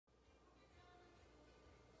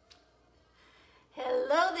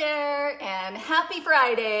Hello there and happy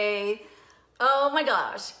Friday. Oh my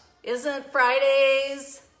gosh, isn't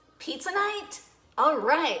Fridays pizza night? All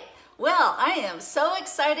right, well, I am so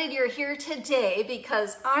excited you're here today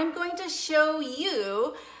because I'm going to show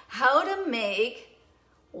you how to make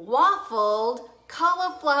waffled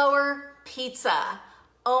cauliflower pizza.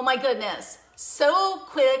 Oh my goodness, so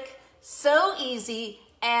quick, so easy,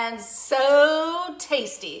 and so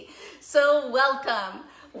tasty. So welcome.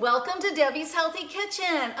 Welcome to Debbie's Healthy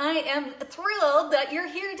Kitchen. I am thrilled that you're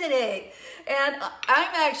here today. And I'm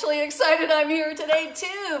actually excited I'm here today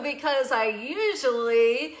too because I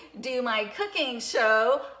usually do my cooking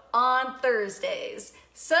show on Thursdays.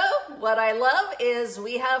 So what I love is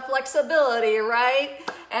we have flexibility, right?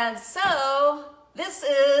 And so this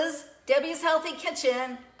is Debbie's Healthy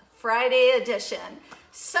Kitchen Friday edition.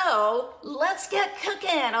 So let's get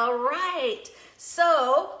cooking, all right.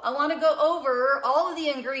 So I want to go over all of the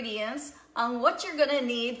ingredients on what you're going to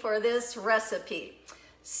need for this recipe.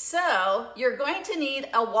 So you're going to need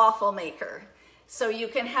a waffle maker. So you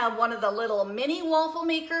can have one of the little mini waffle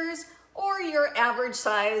makers or your average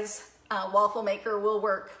size waffle maker will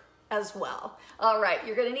work as well. All right,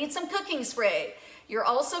 you're going to need some cooking spray. You're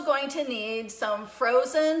also going to need some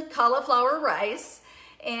frozen cauliflower rice,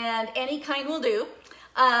 and any kind will do.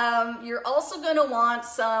 You're also going to want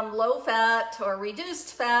some low-fat or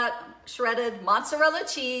reduced-fat shredded mozzarella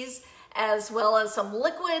cheese, as well as some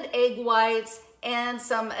liquid egg whites and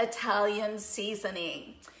some Italian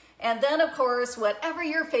seasoning. And then, of course, whatever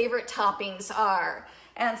your favorite toppings are.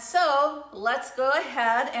 And so let's go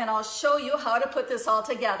ahead and I'll show you how to put this all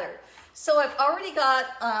together. So I've already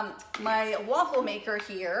got my waffle maker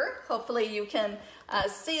here. Hopefully you can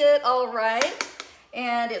see it all right.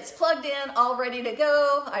 And it's plugged in, all ready to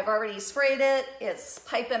go. I've already sprayed it. It's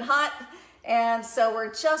piping hot. And so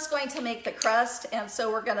we're just going to make the crust. And so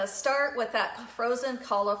we're gonna start with that frozen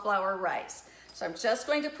cauliflower rice. So I'm just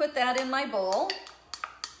going to put that in my bowl.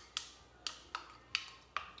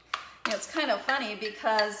 And it's kind of funny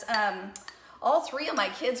because all three of my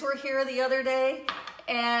kids were here the other day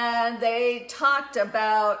and they talked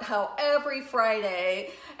about how every Friday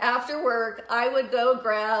after work, I would go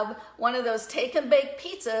grab one of those take and bake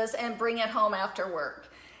pizzas and bring it home after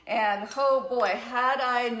work. And oh boy, had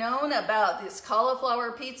I known about this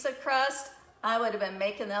cauliflower pizza crust, I would have been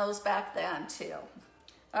making those back then too.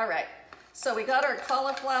 All right, so we got our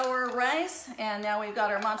cauliflower rice and now we've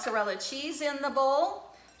got our mozzarella cheese in the bowl.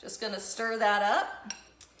 Just gonna stir that up.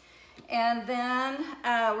 And then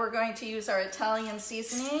we're going to use our Italian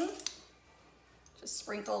seasoning. Just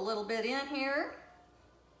sprinkle a little bit in here.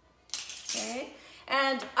 Okay,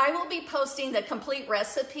 and I will be posting the complete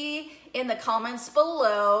recipe in the comments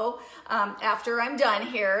below after I'm done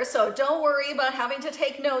here. So don't worry about having to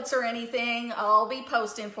take notes or anything. I'll be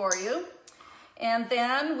posting for you. And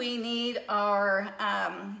then we need our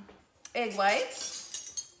egg whites.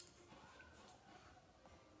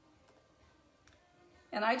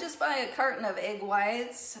 And I just buy a carton of egg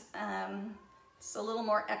whites. It's a little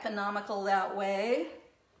more economical that way.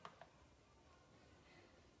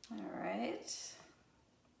 All right.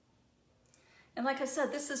 And like I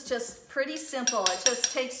said, this is just pretty simple. It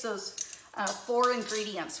just takes those 4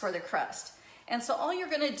 ingredients for the crust. And so all you're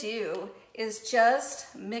gonna do is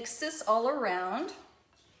just mix this all around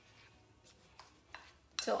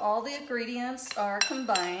till all the ingredients are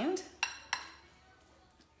combined.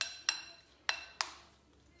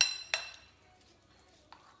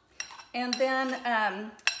 And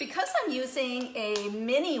then because I'm using a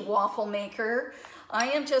mini waffle maker, I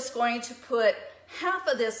am just going to put half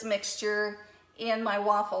of this mixture in my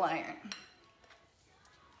waffle iron.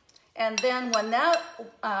 And then when that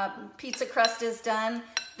pizza crust is done,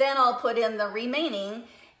 then I'll put in the remaining.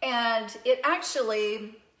 And it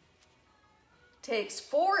actually takes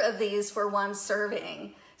 4 of these for 1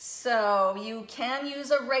 serving. So you can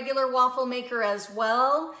use a regular waffle maker as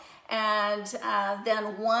well. And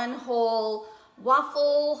then 1 whole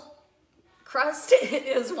waffle crust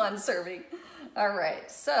is 1 serving. All right,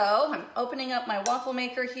 so I'm opening up my waffle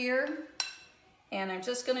maker here and I'm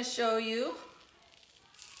just gonna show you.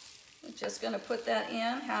 I'm just gonna put that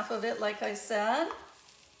in, half of it like I said.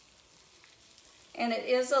 And it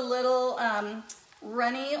is a little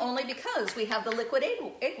runny only because we have the liquid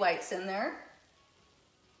egg whites in there.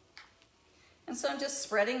 And so I'm just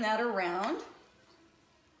spreading that around.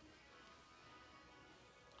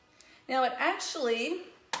 Now it actually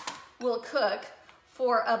will cook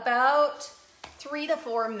for about 3 to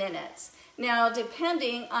 4 minutes. Now,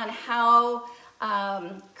 depending on how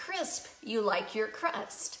crisp you like your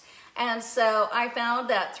crust. And so I found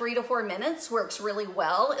that 3 to 4 minutes works really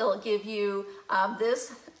well. It'll give you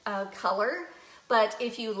this color. But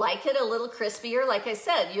if you like it a little crispier, like I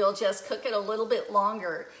said, you'll just cook it a little bit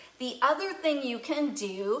longer. The other thing you can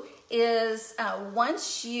do is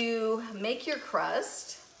once you make your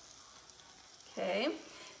crust, okay,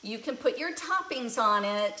 you can put your toppings on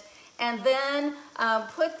it and then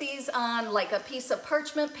put these on like a piece of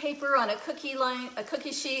parchment paper on a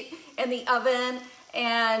cookie sheet in the oven,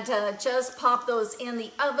 and just pop those in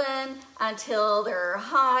the oven until they're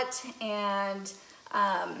hot and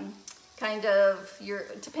kind of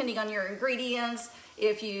depending on your ingredients.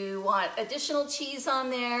 If you want additional cheese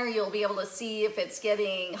on there, you'll be able to see if it's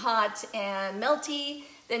getting hot and melty,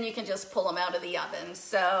 then you can just pull them out of the oven.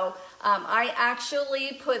 So I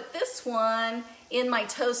actually put this one in my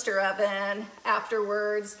toaster oven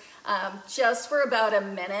afterwards, just for about a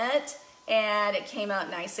minute, and it came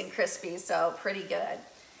out nice and crispy, so pretty good.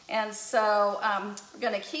 And so we're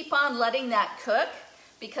gonna keep on letting that cook,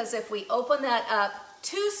 because if we open that up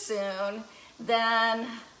too soon, then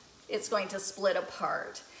it's going to split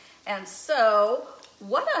apart. And so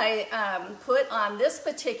what I put on this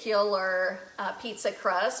particular pizza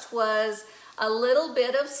crust was a little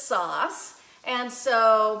bit of sauce. And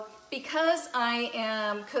so because I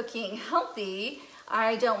am cooking healthy,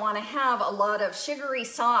 I don't want to have a lot of sugary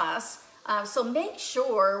sauce. So make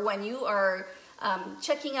sure when you are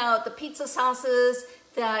checking out the pizza sauces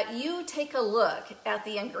that you take a look at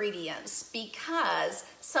the ingredients, because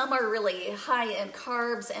some are really high in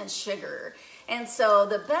carbs and sugar. And so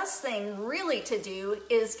the best thing really to do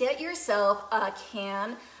is get yourself a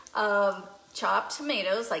can of chopped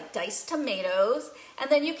tomatoes, like diced tomatoes,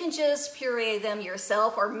 and then you can just puree them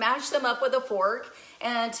yourself or mash them up with a fork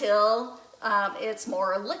until it's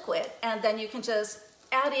more liquid. And then you can just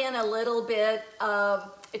add in a little bit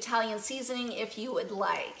of Italian seasoning if you would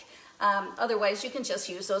like. Otherwise, you can just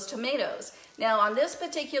use those tomatoes. Now, on this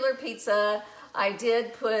particular pizza, I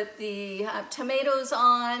did put the tomatoes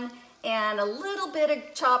on and a little bit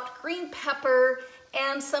of chopped green pepper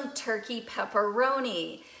and some turkey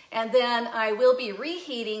pepperoni. And then I will be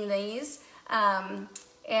reheating these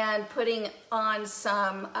and putting on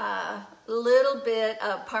some little bit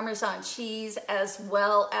of Parmesan cheese, as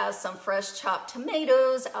well as some fresh chopped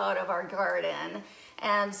tomatoes out of our garden.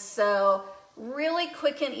 And so really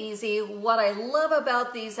quick and easy. What I love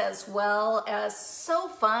about these, as well as so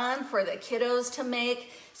fun for the kiddos to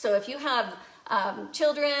make. So if you have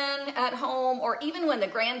children at home, or even when the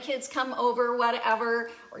grandkids come over,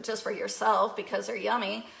 whatever, or just for yourself because they're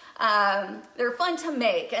yummy, they're fun to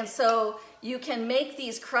make. And so you can make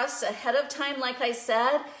these crusts ahead of time, like I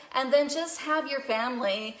said, and then just have your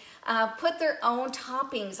family put their own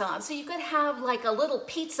toppings on. So you could have like a little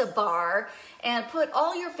pizza bar and put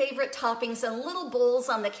all your favorite toppings in little bowls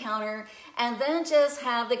on the counter, and then just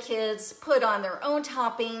have the kids put on their own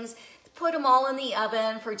toppings, put them all in the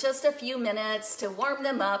oven for just a few minutes to warm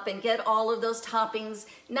them up and get all of those toppings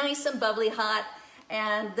nice and bubbly hot.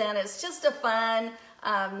 And then it's just a fun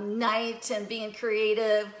night and being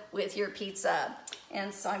creative with your pizza.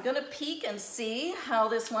 And so I'm gonna peek and see how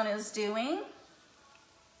this one is doing.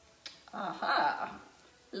 Aha,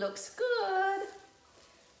 looks good.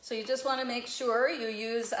 So you just wanna make sure you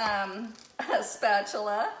use a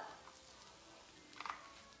spatula.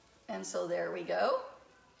 And so there we go.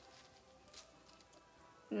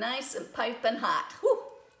 Nice and piping hot. Whew,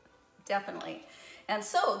 definitely. And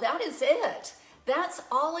so that is it. That's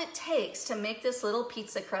all it takes to make this little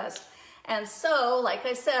pizza crust. And so, like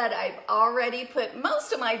I said, I've already put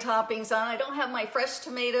most of my toppings on. I don't have my fresh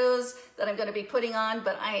tomatoes that I'm going to be putting on,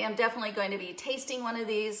 but I am definitely going to be tasting one of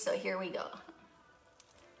these. So here we go.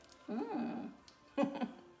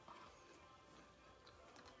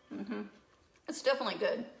 It's definitely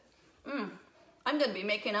good. I'm going to be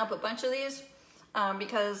making up a bunch of these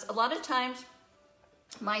because a lot of times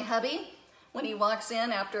my hubby, when he walks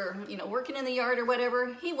in after, working in the yard or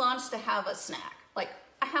whatever, he wants to have a snack, like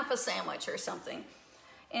a half a sandwich or something.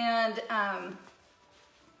 And,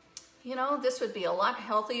 this would be a lot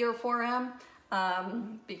healthier for him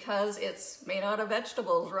because it's made out of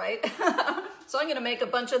vegetables, right? So I'm gonna make a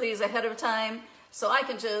bunch of these ahead of time so I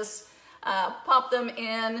can just pop them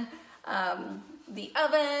in the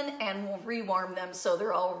oven and we'll rewarm them so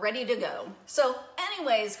they're all ready to go. So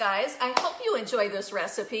anyways, guys, I hope you enjoy this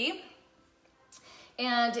recipe.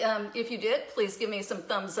 And if you did, please give me some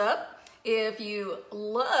thumbs up. If you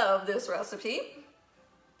love this recipe,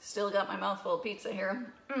 still got my mouth full of pizza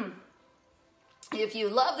here. If you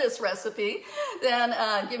love this recipe, then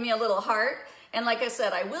give me a little heart. And like I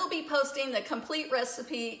said, I will be posting the complete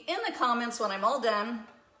recipe in the comments when I'm all done.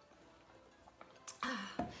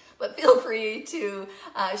 but feel free to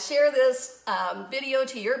share this video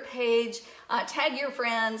to your page, tag your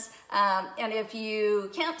friends, and if you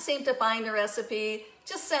can't seem to find the recipe,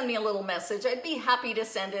 just send me a little message. I'd be happy to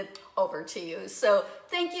send it over to you. So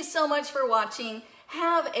thank you so much for watching.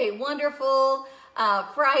 Have a wonderful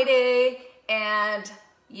Friday, and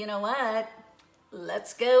you know what?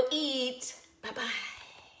 Let's go eat. Bye-bye.